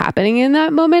actually happening in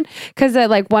that moment. Cause at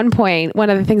like one point, one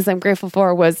of the things I'm grateful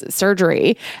for was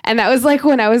surgery. And that was like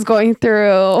when I was going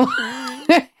through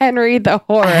Henry the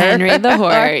Horror. Henry the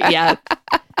Horror. Yeah.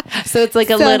 So it's like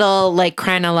a little like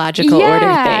chronological order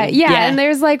thing. Yeah. And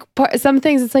there's like some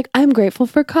things it's like, I'm grateful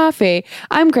for coffee.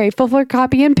 I'm grateful for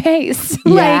copy and paste.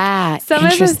 Yeah. Like some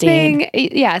of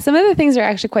the things are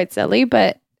actually quite silly,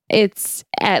 but it's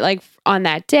at like on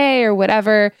that day or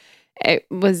whatever, it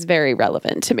was very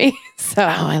relevant to me. So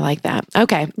I like that.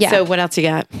 Okay. Yeah. So what else you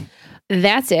got?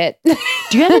 That's it.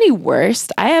 Do you have any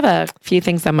worst? I have a few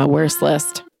things on my worst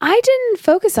list. I didn't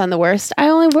focus on the worst. I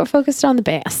only focused on the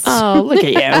best. Oh, look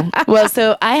at you. Well,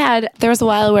 so there was a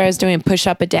while where I was doing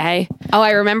push-up a day. Oh,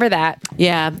 I remember that.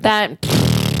 Yeah,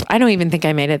 I don't even think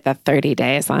I made it that 30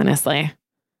 days, honestly.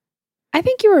 I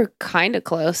think you were kind of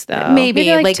close though.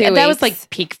 Maybe like 2 that was weeks. like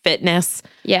peak fitness.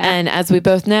 Yeah. And as we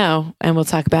both know, and we'll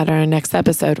talk about it on our next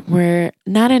episode, we're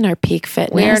not in our peak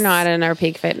fitness. We are not in our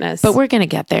peak fitness. But we're going to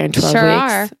get there in 12 Sure weeks.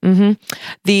 are. Mm-hmm.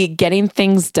 The getting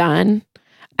things done.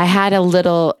 I had a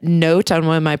little note on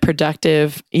one of my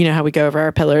productive, you know how we go over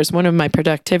our pillars, one of my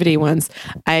productivity ones.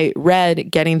 I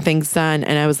read getting things done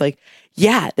and I was like,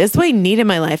 yeah, this is what I need in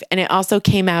my life. And it also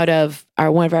came out of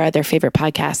one of our other favorite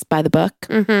podcasts, By the Book.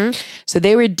 Mm-hmm. So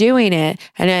they were doing it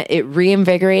and it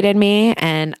reinvigorated me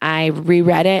and I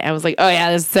reread it. I was like, oh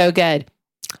yeah, this is so good.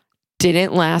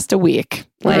 Didn't last a week.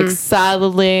 Like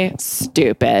solidly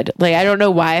stupid. Like, I don't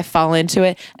know why I fall into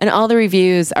it. And all the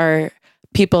reviews are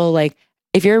people like,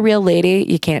 if you're a real lady,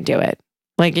 you can't do it.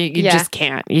 Like you just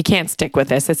can't. You can't stick with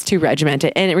this. It's too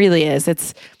regimented. And it really is.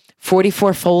 It's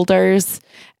 44 folders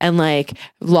and like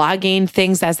logging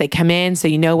things as they come in so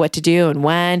you know what to do and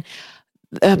when.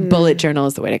 A bullet journal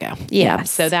is the way to go. Yeah.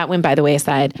 So that went by the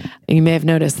wayside. You may have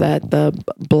noticed that the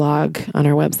blog on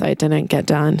our website didn't get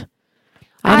done.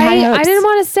 I didn't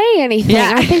want to say anything.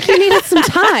 Yeah. I think you needed some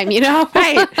time, you know?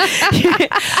 Right.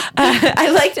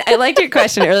 I liked your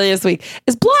question earlier this week.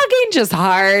 Is blogging just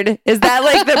hard? Is that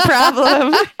like the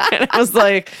problem? And I was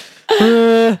like,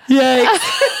 yikes.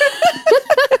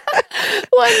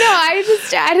 Well, no, I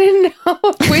didn't know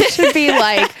if we should be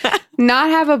like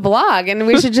not have a blog and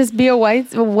we should just be a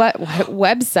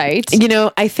website. You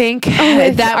know, I think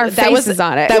our faces was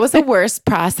on it. That was a worst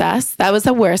process.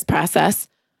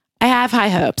 I have high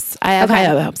hopes. High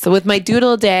hopes. So with my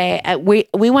doodle day, we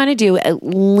want to do at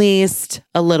least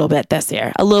a little bit this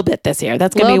year.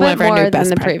 That's going to be one of our new best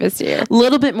than the previous year. A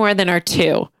little bit more than our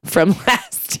 2 from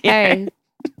last year. Hey,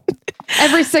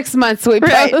 every 6 months we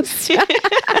post.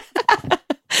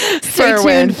 Stay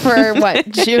tuned for what?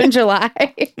 June, July.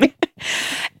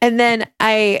 And then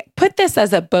I put this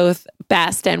as a both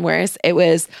best and worst. It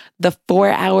was the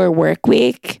 4-hour work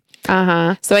week.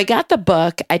 So I got the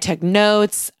book. I took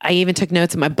notes. I even took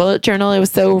notes in my bullet journal. It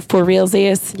was so for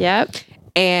realsies. Yep.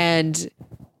 And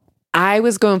I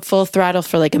was going full throttle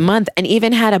for like a month and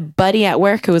even had a buddy at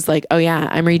work who was like, oh yeah,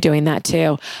 I'm redoing that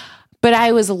too. But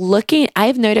I was looking, I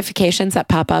have notifications that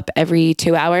pop up every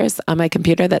 2 hours on my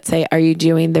computer that say, are you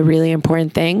doing the really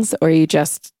important things or are you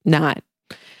just not?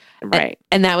 Right.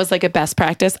 And that was like a best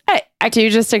practice. Do you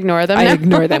just ignore them? I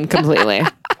ignore them completely.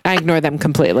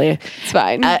 It's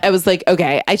fine. I was like,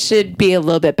 okay, I should be a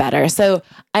little bit better. So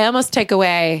I almost take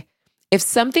away, if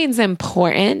something's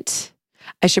important,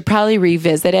 I should probably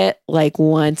revisit it like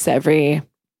once every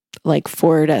like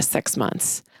 4 to 6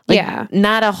 months. Like,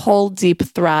 not a whole deep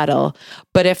throttle.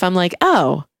 But if I'm like,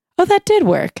 oh, that did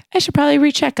work, I should probably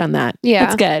recheck on that. Yeah.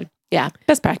 That's good. Yeah.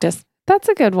 Best practice. That's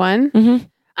a good one. Mm-hmm.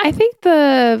 I think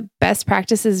the best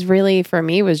practices really for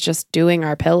me was just doing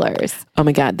our pillars. Oh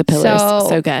my God. The pillars.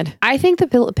 So good. I think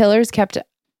the pillars kept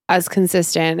us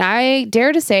consistent. I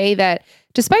dare to say that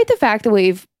despite the fact that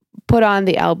we've put on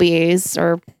the LBs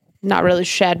or not really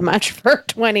shed much for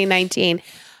 2019,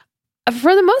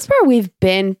 for the most part, we've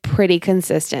been pretty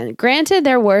consistent. Granted,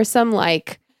 there were some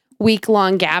like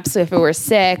week-long gaps if we were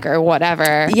sick or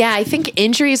whatever. Yeah, I think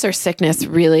injuries or sickness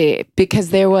really,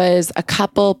 because there was a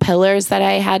couple pillars that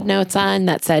I had notes on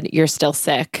that said, you're still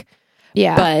sick.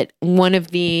 Yeah. But one of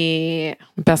the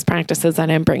best practices I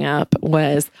didn't bring up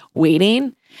was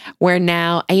waiting, where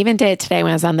now I even did it today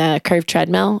when I was on the curved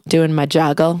treadmill doing my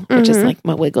joggle, which is like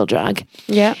my wiggle jog.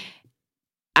 Yeah.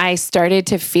 I started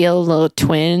to feel a little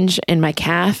twinge in my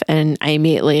calf and I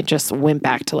immediately just went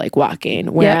back to like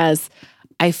walking. Whereas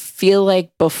I feel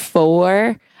like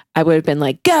before I would have been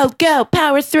like, go,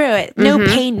 power through it. No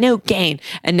pain, no gain.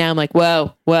 And now I'm like,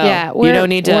 whoa. Yeah, you don't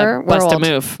need to bust old. a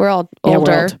move. We're all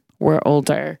older. We're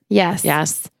older.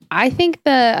 Yes. I think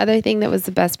the other thing that was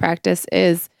the best practice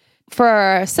is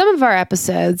for some of our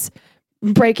episodes,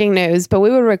 breaking news, but we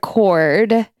would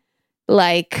record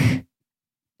like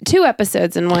 2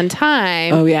 episodes in one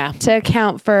time. Oh yeah. To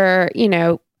account for,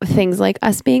 things like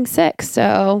us being sick.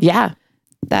 So yeah.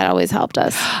 That always helped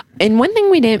us. And one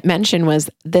thing we didn't mention was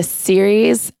the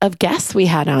series of guests we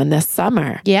had on this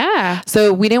summer. Yeah.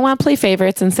 So we didn't want to play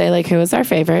favorites and say like, who was our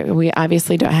favorite? We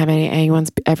obviously don't have everyone's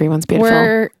beautiful.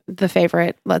 We're the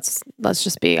favorite. Let's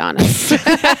just be honest.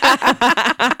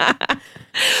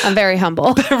 I'm very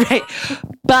humble. Right.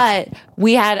 But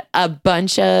we had a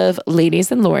bunch of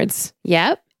ladies and lords.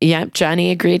 Yep. Yep.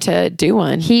 Johnny agreed to do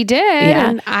one. He did. Yeah.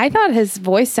 And I thought his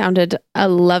voice sounded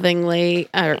lovingly.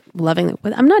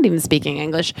 I'm not even speaking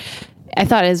English. I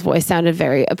thought his voice sounded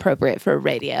very appropriate for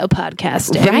radio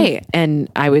podcasting. Right. And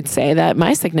I would say that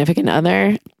my significant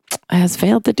other has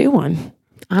failed to do one.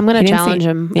 I'm going to challenge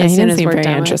him as soon as we're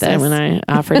done with this. When I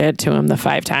offered it to him the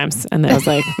 5 times. And I was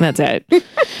like, that's it.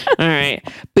 All right.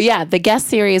 But yeah, the guest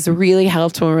series really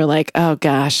helped when we were like, oh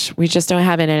gosh, we just don't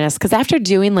have it in us. Because after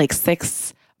doing like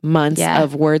 6 months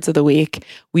of words of the week,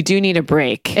 we do need a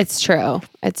break. It's true.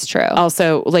 It's true.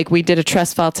 Also, like we did a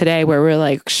trust fall today where we're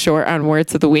like short on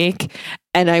words of the week.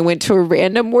 And I went to a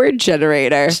random word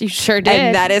generator. You sure did.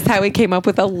 And that is how we came up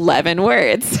with 11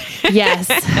 words.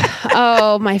 Yes.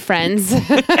 Oh, my friends.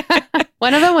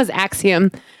 One of them was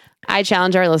Axiom. I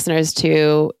challenge our listeners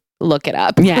to look it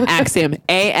up. Yeah, Axiom.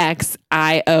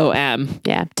 AXIOM.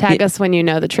 Yeah. Tag us when you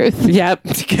know the truth. Yep,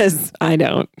 because I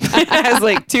don't. I was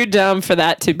like too dumb for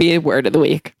that to be a word of the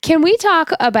week. Can we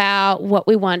talk about what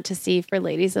we want to see for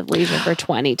Ladies of Leisure for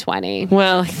 2020?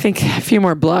 Well, I think a few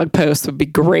more blog posts would be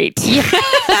great. Yeah.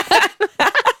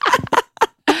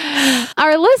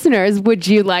 Our listeners, would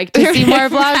you like to see more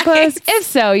blog posts? If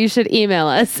so, you should email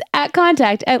us at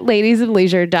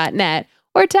contact@ladiesofleisure.net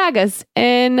or tag us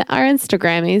in our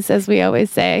Instagrammies, as we always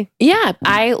say. Yeah,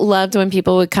 I loved when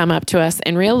people would come up to us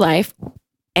in real life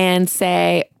and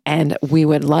say, and we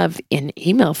would love in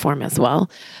email form as well,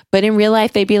 but in real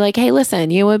life, they'd be like, hey, listen,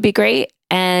 you would be great.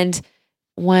 And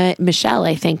what Michelle,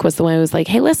 I think, was the one who was like,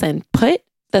 hey, listen, put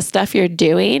the stuff you're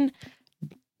doing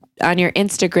on your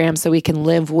Instagram so we can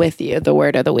live with you, the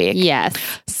word of the week. Yes.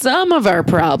 Some of our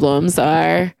problems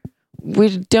are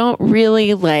we don't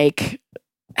really like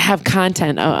have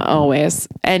content always.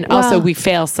 And also we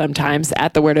fail sometimes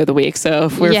at the word of the week. So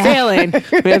if we're failing,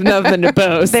 we have nothing to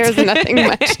post. There's nothing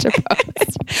much to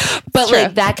post. But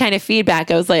like that kind of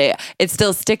feedback, I was like, it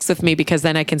still sticks with me because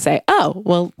then I can say, oh,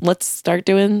 well, let's start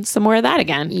doing some more of that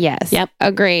again. Yes. Yep.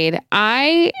 Agreed.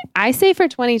 I say for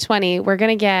 2020, we're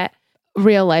going to get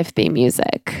real life theme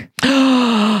music.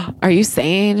 Are you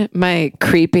saying my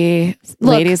creepy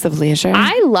Ladies of Leisure?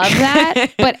 I love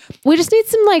that, but we just need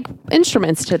some like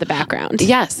instruments to the background.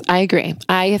 Yes, I agree.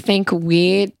 I think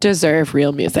we deserve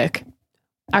real music.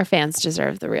 Our fans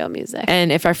deserve the real music. And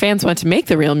if our fans want to make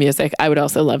the real music, I would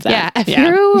also love that. Yeah. If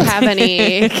you have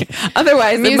any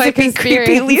otherwise it might be experience.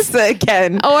 Creepy Lisa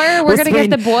again. Or we're going to get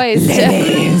the boys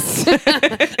Ladies.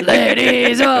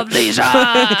 Ladies of Leisure.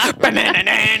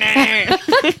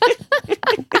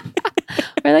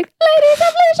 We're like, Ladies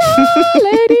of Leisure,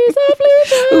 Ladies of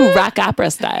Leisure. Ooh, rock opera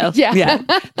style. Yeah.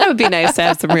 That would be nice to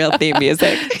have some real theme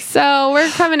music. So we're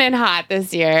coming in hot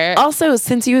this year. Also,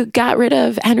 since you got rid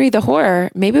of Henry the Horror,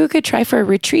 maybe we could try for a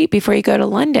retreat before you go to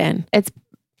London.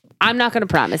 I'm not going to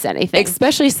promise anything.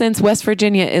 Especially since West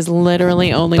Virginia is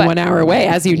literally only 1 hour away,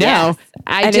 as you know. Yes,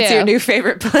 and it's your new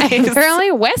favorite place.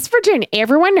 Apparently, West Virginia.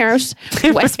 Everyone knows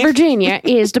West Virginia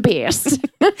is the best.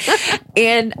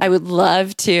 And I would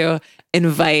love to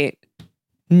invite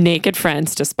naked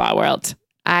friends to Spa World.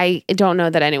 I don't know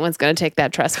that anyone's going to take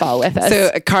that trust fall with us.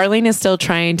 So Carlene is still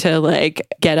trying to like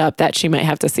get up that she might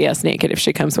have to see us naked if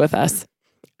she comes with us.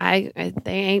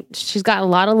 She's got a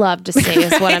lot of love to say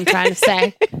is what I'm trying to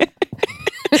say.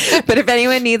 But if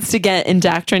anyone needs to get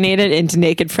indoctrinated into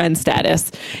naked friend status,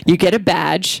 you get a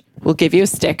badge. We'll give you a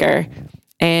sticker.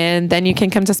 And then you can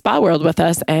come to Spa World with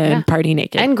us and party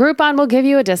naked. And Groupon will give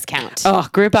you a discount. Oh,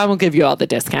 Groupon will give you all the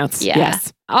discounts. Yeah.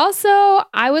 Yes. Also,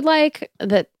 I would like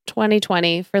that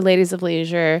 2020 for Ladies of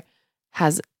Leisure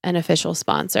has an official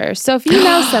sponsor. So if you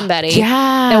know somebody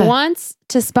that wants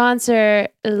to sponsor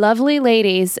lovely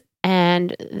ladies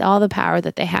and all the power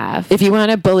that they have. If you want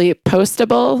to bully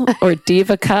Postable or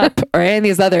Diva Cup or any of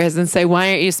these others and say, why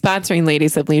aren't you sponsoring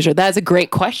Ladies of Leisure? That's a great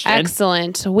question.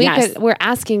 Excellent. We're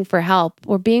asking for help.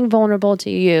 We're being vulnerable to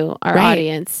you, our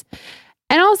audience.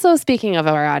 And also, speaking of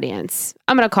our audience,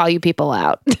 I'm going to call you people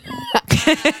out.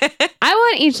 I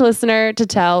want each listener to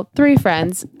tell 3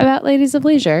 friends about Ladies of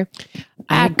Leisure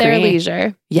at their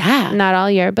leisure. Yeah. Not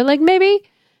all year, but like maybe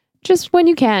just when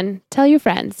you can, tell your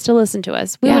friends to listen to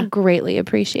us. We would greatly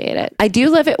appreciate it. I do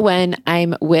love it when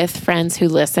I'm with friends who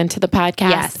listen to the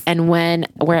podcast and when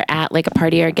we're at like a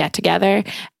party or a get together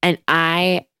and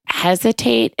I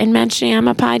hesitate in mentioning I'm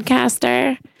a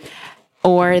podcaster.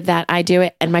 or that I do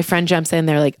it and my friend jumps in,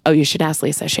 they're like, oh, you should ask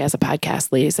Lisa. She has a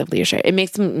podcast, Ladies of Leisure. It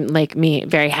makes me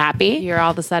very happy. You're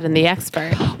all of a sudden the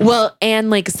expert. Well, and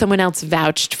like someone else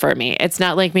vouched for me. It's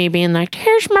not like me being like,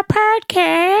 here's my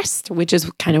podcast, which is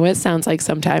kind of what it sounds like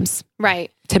sometimes.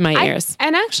 Right. To my ears.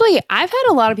 And actually, I've had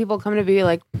a lot of people come to me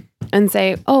like and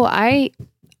say, oh, I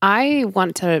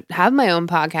want to have my own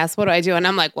podcast. What do I do? And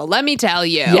I'm like, well, let me tell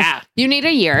you. Yeah. You need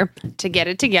a year to get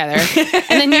it together.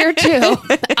 And then year 2,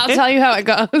 I'll tell you how it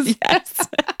goes. Yes.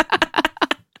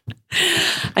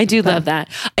 I do love that.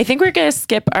 I think we're going to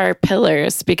skip our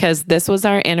pillars because this was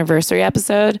our anniversary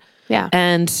episode. Yeah.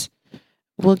 And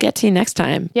we'll get to you next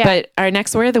time. Yeah. But our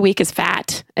next word of the week is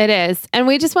fat. It is. And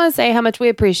we just want to say how much we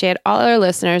appreciate all our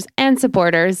listeners and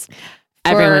supporters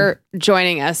for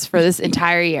joining us for this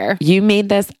entire year. You made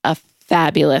this a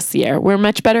fabulous year. We're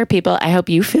much better people. I hope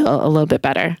you feel a little bit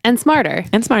better. And smarter.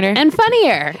 And smarter. And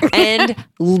funnier. And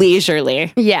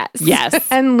leisurely. Yes. Yes.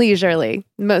 And leisurely,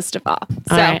 most of all.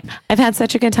 So, All right. I've had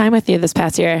such a good time with you this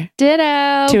past year.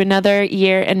 ditto. To another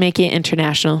year and making it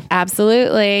international.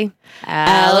 Absolutely.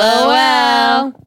 LOL.